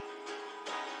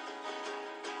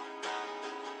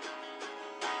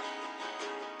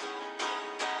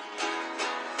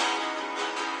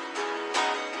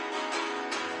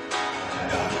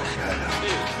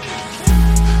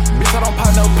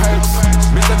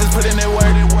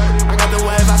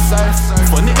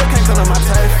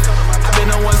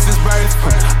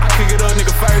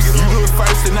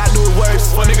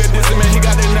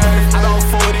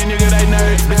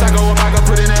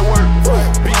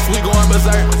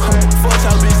Fuck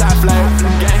your bitch, I flirt.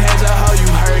 Gang hands up, how you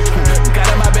hurt. Got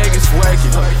in my bag, it's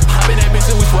working. Hop in that bitch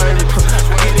and we swerved it.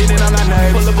 I get it and I'm not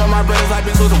nervous. Pull up on my brothers like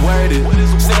bitch was a word it.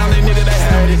 Sit on they nigga, they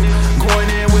heard it. Going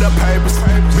in with a purpose.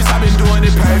 Bitch, I been doing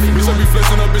it perfect. Bitch, I be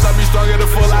flexing up, bitch, I be strong at the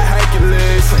full like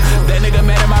Hercules. That nigga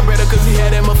mad at my brother cause he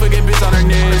had that motherfucking bitch on her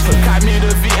knees. Caught me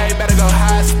the V8, better go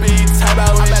high speed. Turbo,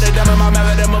 I better dumb in my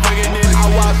mouth, that motherfucking nigga. I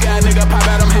walk out, nigga, pop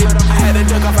out, I'm hit. I had to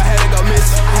duck off, I had to go miss.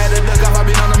 I had to duck off, I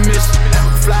been on a mission.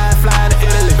 Flying to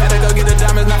Italy. Better go get the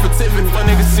diamonds, not for Tiffany. Fuck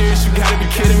nigga serious, you gotta be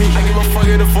kidding me. I give a fuck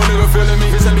if the fuck nigga feeling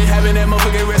me. Bitch, I be having that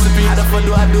motherfucking recipe. How the fuck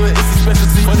do I do it? It's a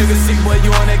specialty. Fuck nigga sick, boy,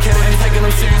 you on that cat. Ain't taking them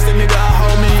serious, the nigga, I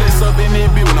hold me. It's up in it,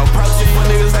 be with no protein. Fuck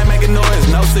niggas ain't making noise,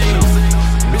 no scenes.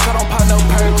 Bitch, I don't pop no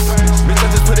perks. Bitch, I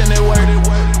just put in that work.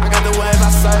 I got the wave, I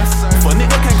surf. Fuck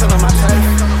nigga can't come on my turf.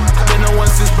 I been on one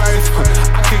since birth.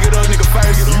 I kick it up, nigga,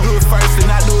 first. You do it first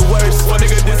and I do it worse. Fuck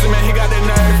nigga dissing, man, he got that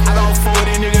nerve. I don't fool with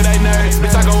these nigga, they nerds.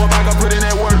 Bitch, I go up, I go put in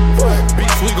that work.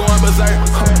 Bitch, we going berserk.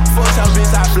 Fuck your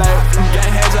bitch, I flirt.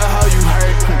 Gang hands up, how you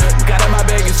hurt. Got in my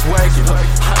bag, it's working.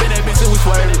 Hop in that bitch and we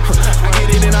swerved it. I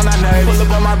get it and I'm not nervous. Pull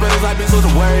up on my brothers like bitch was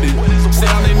a word it. Sit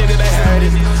on they nigga, they heard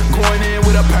it. Going in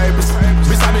with a purpose.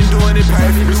 Bitch, I been doing it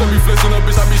perfect. Bitch, I be flexing up,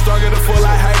 bitch, I be strong at the full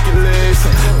like Hercules.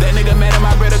 That nigga mad at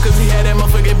my brother cause he had that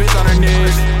motherfucking bitch on her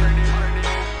knees.